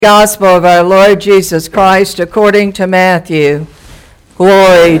Gospel of our Lord Jesus Christ according to Matthew.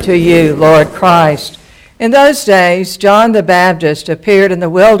 Glory to you, Lord Christ. In those days, John the Baptist appeared in the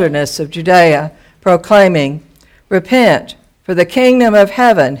wilderness of Judea, proclaiming, "Repent, for the kingdom of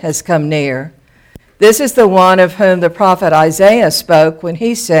heaven has come near." This is the one of whom the prophet Isaiah spoke when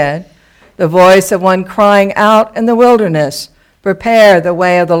he said, "The voice of one crying out in the wilderness, prepare the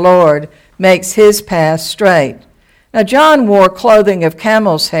way of the Lord, makes his path straight." Now John wore clothing of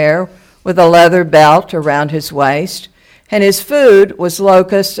camel's hair with a leather belt around his waist, and his food was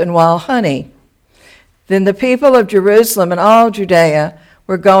locusts and wild honey. Then the people of Jerusalem and all Judea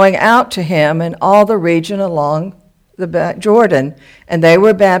were going out to him in all the region along the Jordan, and they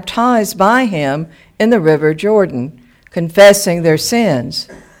were baptized by him in the river Jordan, confessing their sins.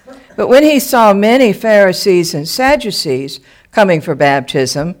 But when he saw many Pharisees and Sadducees coming for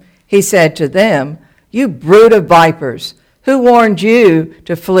baptism, he said to them, "You brood of vipers, who warned you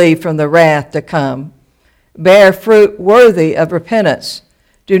to flee from the wrath to come? Bear fruit worthy of repentance.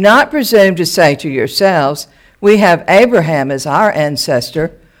 Do not presume to say to yourselves, 'We have Abraham as our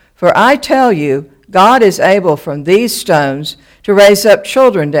ancestor,' for I tell you, God is able from these stones to raise up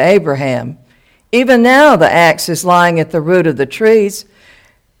children to Abraham. Even now the axe is lying at the root of the trees,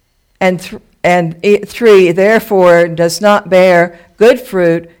 and tree therefore does not bear good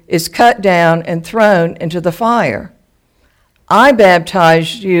fruit is cut down and thrown into the fire. I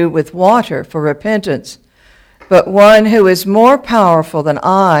baptize you with water for repentance, but one who is more powerful than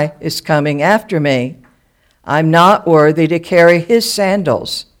I is coming after me. I'm not worthy to carry his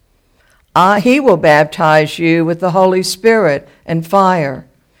sandals. He will baptize you with the Holy Spirit and fire.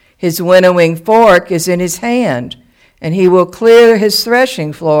 His winnowing fork is in his hand, and he will clear his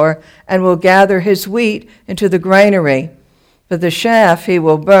threshing floor and will gather his wheat into the granary, but the chaff he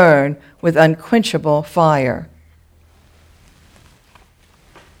will burn with unquenchable fire."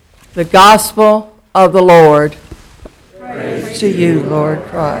 The Gospel of the Lord. Praise to you, Lord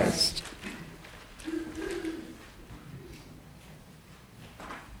Christ.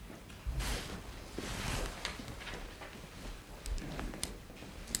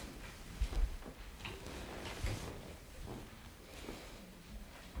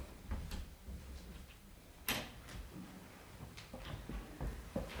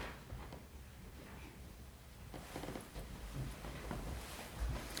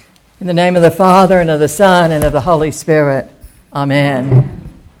 In the name of the Father, and of the Son, and of the Holy Spirit. Amen.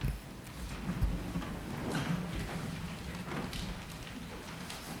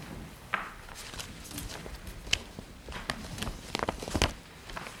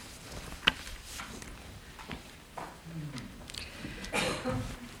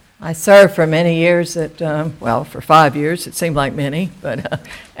 I served for many years at, for 5 years, it seemed like many, but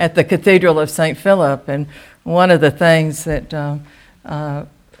at the Cathedral of St. Philip. And one of the things that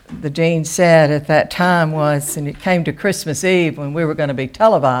the dean said at that time was, and it came to Christmas Eve when we were going to be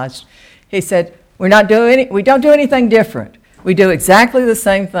televised, he said, we don't do anything different. We do exactly the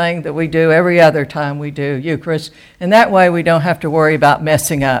same thing that we do every other time we do Eucharist, and that way we don't have to worry about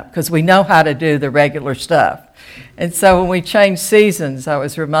messing up because we know how to do the regular stuff. And so when we change seasons, I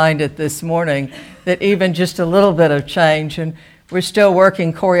was reminded this morning that even just a little bit of change, and we're still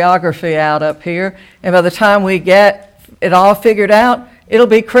working choreography out up here, and by the time we get it all figured out, it'll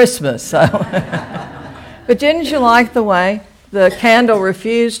be Christmas. So. But didn't you like the way the candle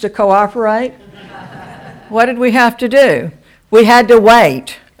refused to cooperate? What did we have to do? We had to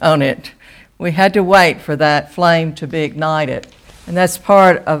wait on it. We had to wait for that flame to be ignited. And that's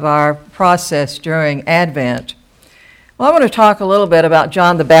part of our process during Advent. Well, I want to talk a little bit about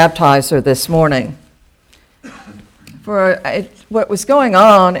John the Baptizer this morning. What was going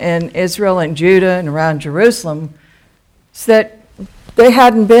on in Israel and Judah and around Jerusalem is that they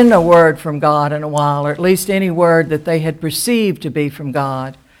hadn't been a word from God in a while, or at least any word that they had perceived to be from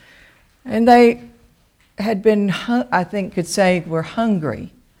God. And they had been, I think could say, were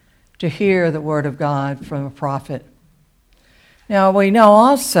hungry to hear the word of God from a prophet. Now, we know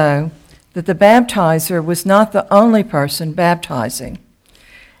also that the baptizer was not the only person baptizing.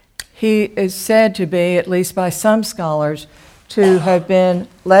 He is said to be, at least by some scholars, to have been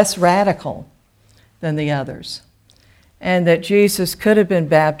less radical than the others, and that Jesus could have been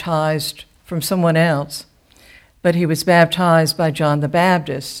baptized from someone else, but he was baptized by John the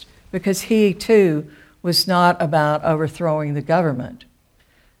Baptist because he, too, was not about overthrowing the government.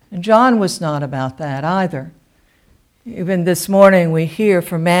 And John was not about that either. Even this morning we hear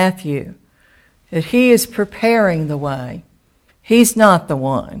from Matthew that he is preparing the way. He's not the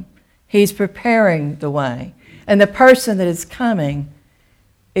one. He's preparing the way. And the person that is coming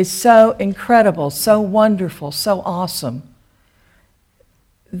is so incredible, so wonderful, so awesome,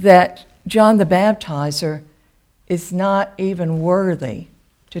 that John the Baptizer is not even worthy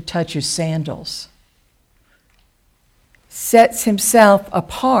to touch his sandals. Sets himself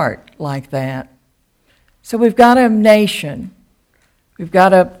apart like that. So we've got a nation, we've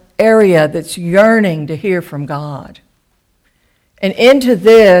got an area that's yearning to hear from God. And into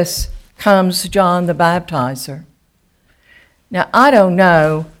this comes John the Baptizer. Now, I don't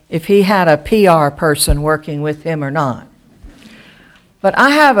know if he had a PR person working with him or not, but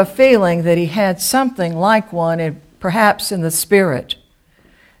I have a feeling that he had something like one, perhaps in the spirit,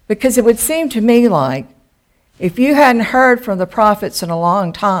 because it would seem to me like if you hadn't heard from the prophets in a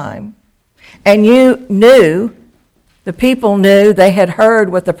long time, and you knew, the people knew, they had heard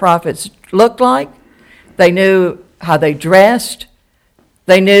what the prophets looked like, they knew how they dressed,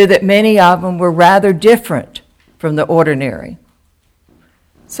 they knew that many of them were rather different from the ordinary.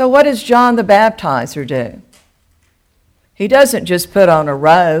 So what does John the Baptizer do? He doesn't just put on a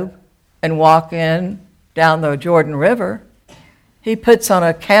robe and walk in down the Jordan River. He puts on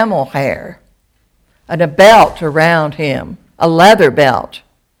a camel hair and a belt around him, a leather belt.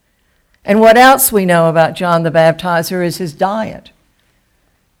 And what else we know about John the Baptizer is his diet.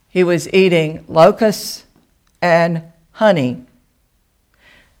 He was eating locusts and honey.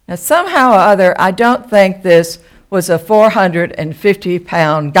 Now, somehow or other, I don't think this was a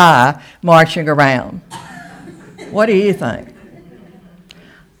 450-pound guy marching around. What do you think?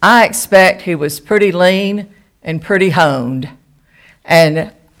 I expect he was pretty lean and pretty honed,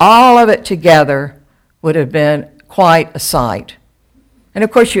 and all of it together would have been quite a sight. And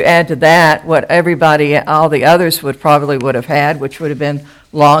of course, you add to that what all the others would have had, which would have been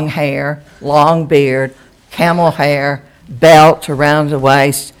long hair, long beard, camel hair, belt around the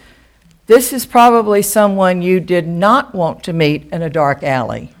waist. This is probably someone you did not want to meet in a dark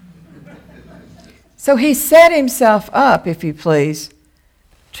alley. So he set himself up, if you please,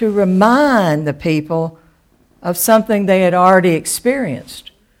 to remind the people of something they had already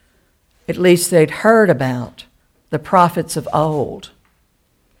experienced. At least they'd heard about the prophets of old.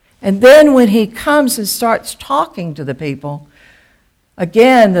 And then when he comes and starts talking to the people,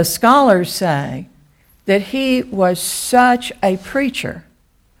 again, the scholars say that he was such a preacher,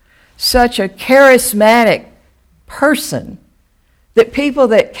 such a charismatic person, that people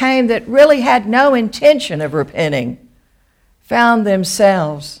that came that really had no intention of repenting found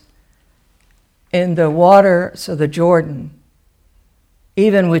themselves in the waters of the Jordan,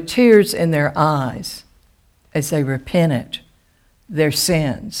 even with tears in their eyes as they repented their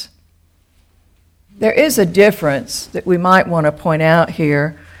sins. There is a difference that we might want to point out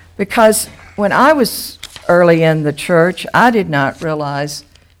here, because when I was early in the church, I did not realize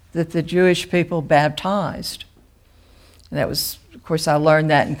that the Jewish people baptized. And that was, of course, I learned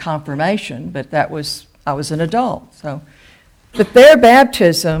that in confirmation, but I was an adult. But their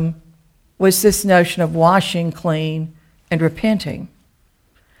baptism was this notion of washing clean and repenting.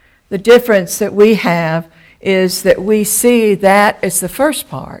 The difference that we have is that we see that as the first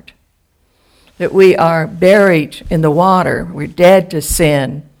part, that we are buried in the water, we're dead to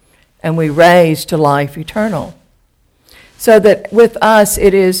sin, and we raised to life eternal. So that with us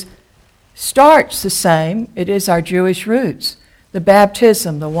starts the same. It is our Jewish roots, the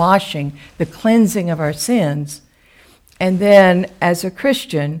baptism, the washing, the cleansing of our sins. And then as a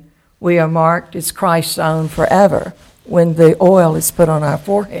Christian, we are marked as Christ's own forever when the oil is put on our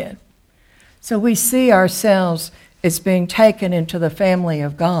forehead. So we see ourselves as being taken into the family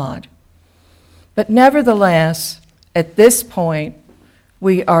of God. But nevertheless, at this point,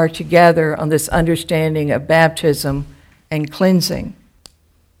 we are together on this understanding of baptism and cleansing.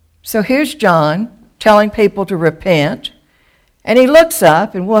 So here's John telling people to repent, and he looks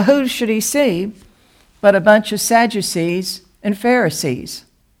up, and well, who should he see but a bunch of Sadducees and Pharisees?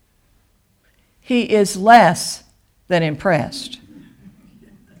 He is less than impressed.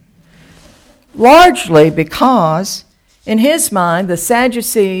 Largely because, in his mind, the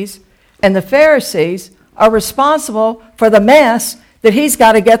Sadducees and the Pharisees are responsible for the mess that he's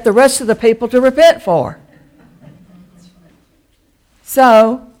got to get the rest of the people to repent for.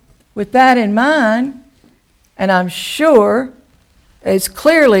 So, with that in mind, and I'm sure as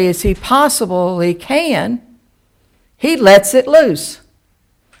clearly as he possibly can, he lets it loose.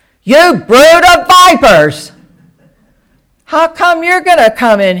 You brood of vipers! How come you're going to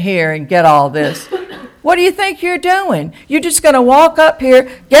come in here and get all this? What do you think you're doing? You're just going to walk up here,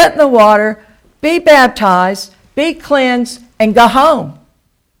 get in the water, be baptized, be cleansed, and go home.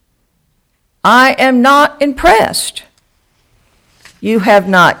 I am not impressed. You have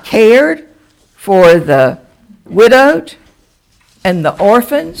not cared for the widowed and the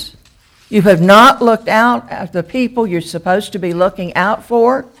orphans You have not looked out at the people you're supposed to be looking out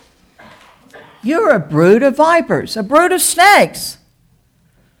for. You're a brood of vipers, a brood of snakes,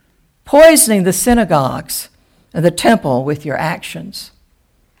 poisoning the synagogues and the temple with your actions.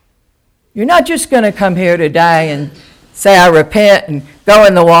 You're not just going to come here today and say, I repent, and go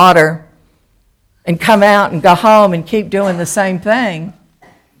in the water and come out and go home and keep doing the same thing.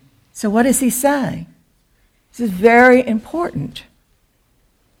 So what does he say? This is very important.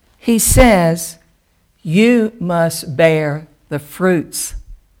 He says, you must bear the fruits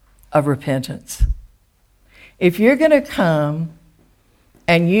of repentance. If you're going to come,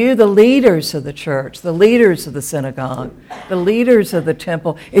 and you, the leaders of the church, the leaders of the synagogue, the leaders of the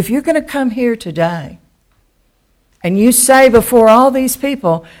temple, if you're going to come here today, and you say before all these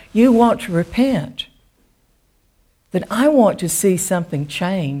people, you want to repent, then I want to see something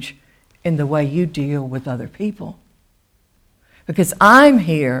change in the way you deal with other people. Because I'm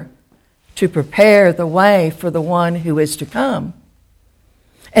here to prepare the way for the one who is to come.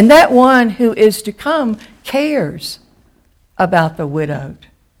 And that one who is to come cares about the widowed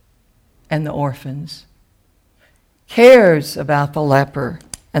and the orphans, cares about the leper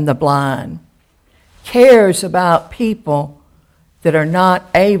and the blind, cares about people that are not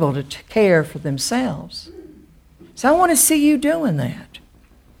able to care for themselves. So I want to see you doing that.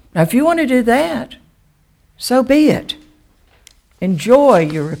 Now, if you want to do that, so be it. Enjoy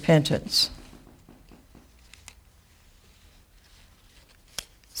your repentance.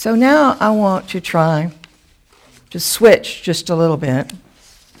 So now I want to try to switch just a little bit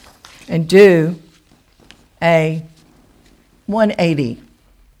and do a 180.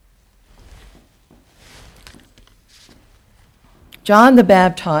 John the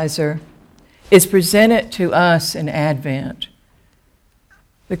Baptizer is presented to us in Advent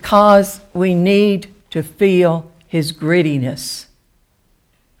because we need to feel his grittiness.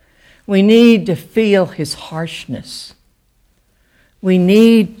 We need to feel his harshness. We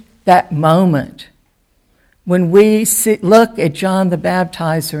need that moment when we look at John the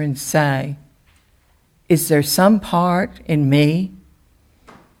Baptizer and say, is there some part in me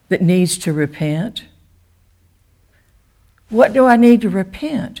that needs to repent? What do I need to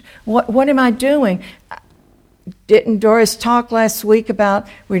repent? What am I doing? Didn't Doris talk last week about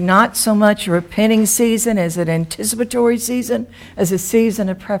we're not so much a repenting season as an anticipatory season, as a season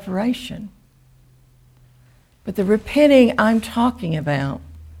of preparation? But the repenting I'm talking about,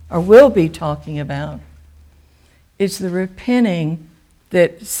 or will be talking about, is the repenting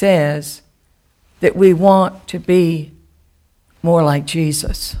that says that we want to be more like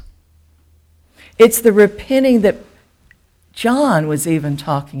Jesus. It's the repenting that John was even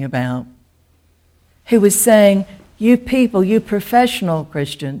talking about. He was saying, you people, you professional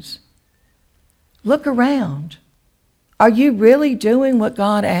Christians, look around. Are you really doing what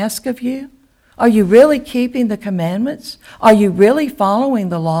God asks of you? Are you really keeping the commandments? Are you really following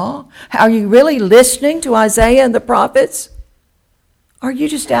the law? Are you really listening to Isaiah and the prophets? Or are you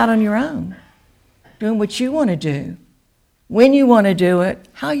just out on your own, doing what you want to do, when you want to do it,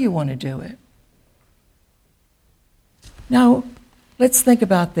 how you want to do it? Now, let's think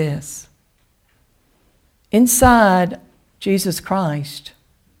about this. Inside Jesus Christ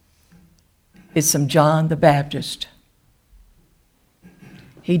is some John the Baptist.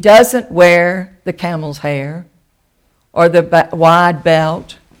 He doesn't wear the camel's hair or the wide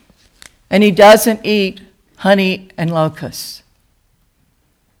belt, and he doesn't eat honey and locusts.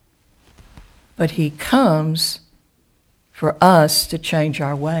 But he comes for us to change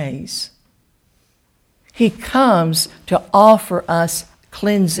our ways. He comes to offer us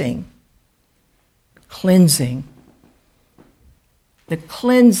cleansing. Cleansing. The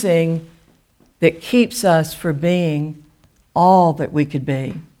cleansing that keeps us from being all that we could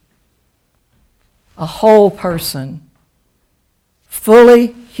be. A whole person,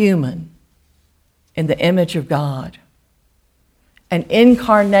 fully human in the image of God. An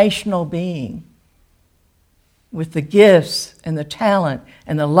incarnational being with the gifts and the talent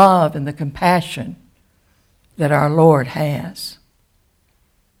and the love and the compassion that our Lord has.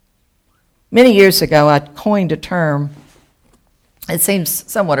 Many years ago, I coined a term. It seems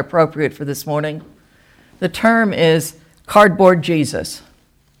somewhat appropriate for this morning. The term is cardboard Jesus.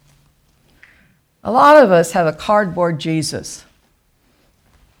 A lot of us have a cardboard Jesus.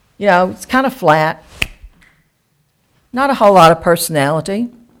 You know, it's kind of flat. Not a whole lot of personality.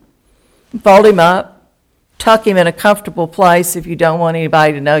 Fold him up. Tuck him in a comfortable place if you don't want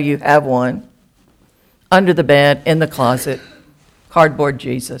anybody to know you have one. Under the bed, in the closet. Cardboard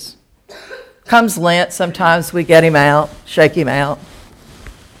Jesus. Comes Lent, sometimes we get him out, shake him out.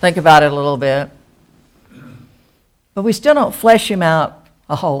 Think about it a little bit. But we still don't flesh him out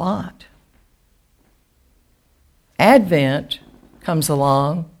a whole lot. Advent comes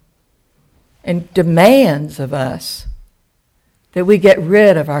along and demands of us that we get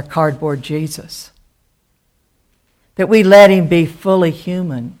rid of our cardboard Jesus, that we let him be fully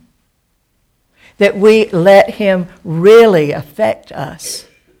human, that we let him really affect us.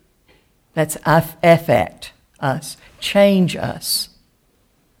 That's affect us, change us,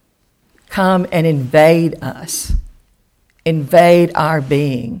 come and invade us, invade our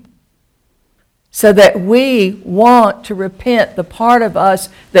being, so that we want to repent the part of us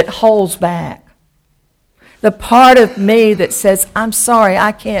that holds back, the part of me that says, I'm sorry,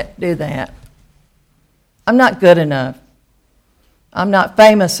 I can't do that. I'm not good enough. I'm not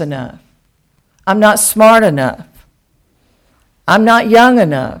famous enough. I'm not smart enough. I'm not young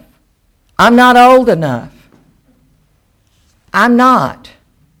enough. I'm not old enough. I'm not.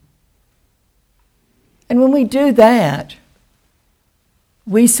 And when we do that,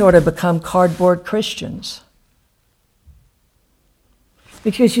 we sort of become cardboard Christians.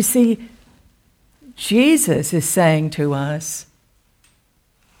 Because you see, Jesus is saying to us,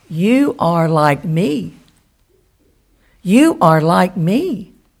 you are like me. You are like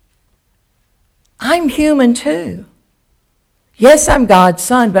me. I'm human too. Yes, I'm God's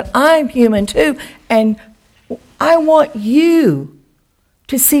son, but I'm human too. And I want you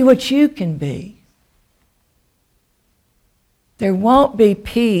to see what you can be. There won't be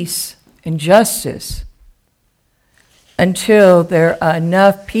peace and justice until there are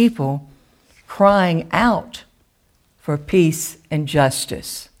enough people crying out for peace and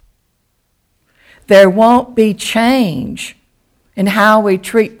justice. There won't be change in how we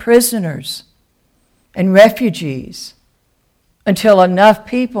treat prisoners and refugees until enough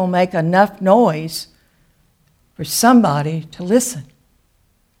people make enough noise for somebody to listen.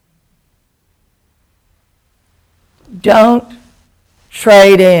 Don't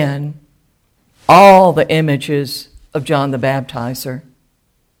trade in all the images of John the Baptizer.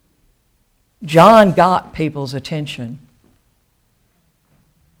 John got people's attention.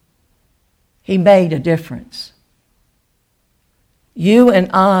 He made a difference. You and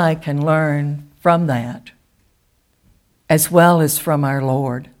I can learn from that, as well as from our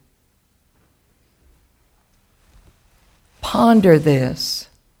Lord. Ponder this.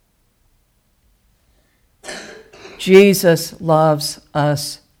 Jesus loves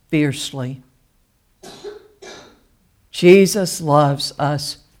us fiercely. Jesus loves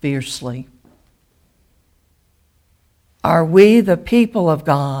us fiercely. Are we the people of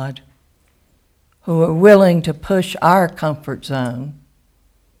God who are willing to push our comfort zone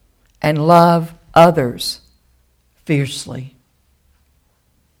and love others fiercely?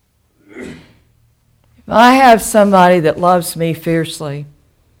 If I have somebody that loves me fiercely,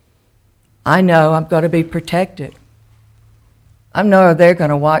 I know I'm going to be protected. I know they're going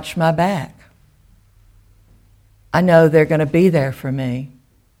to watch my back. I know they're going to be there for me.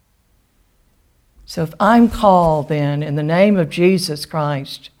 So if I'm called then in the name of Jesus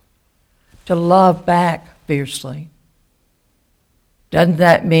Christ to love back fiercely, doesn't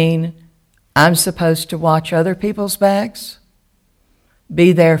that mean I'm supposed to watch other people's backs?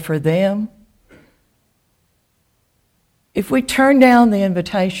 Be there for them? If we turn down the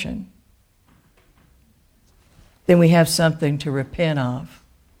invitation, then we have something to repent of.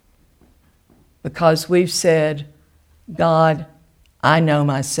 Because we've said, God, I know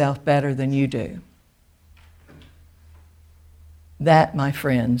myself better than you do. That, my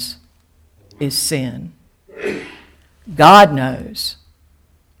friends, is sin. God knows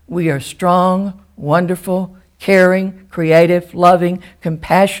we are strong, wonderful, caring, creative, loving,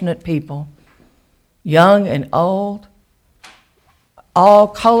 compassionate people, young and old, all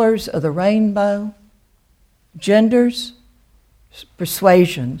colors of the rainbow, genders,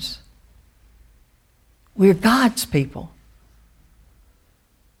 persuasions. We're God's people.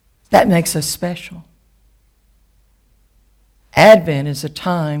 That makes us special. Advent is a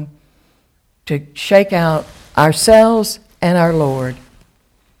time to shake out ourselves and our Lord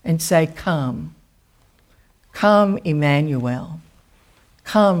and say, come. Come, Emmanuel.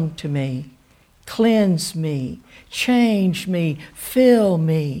 Come to me. Cleanse me. Change me. Fill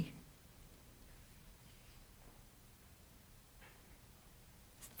me.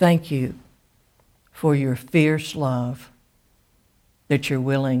 Thank you for your fierce love that you're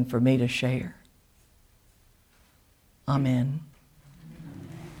willing for me to share. Amen.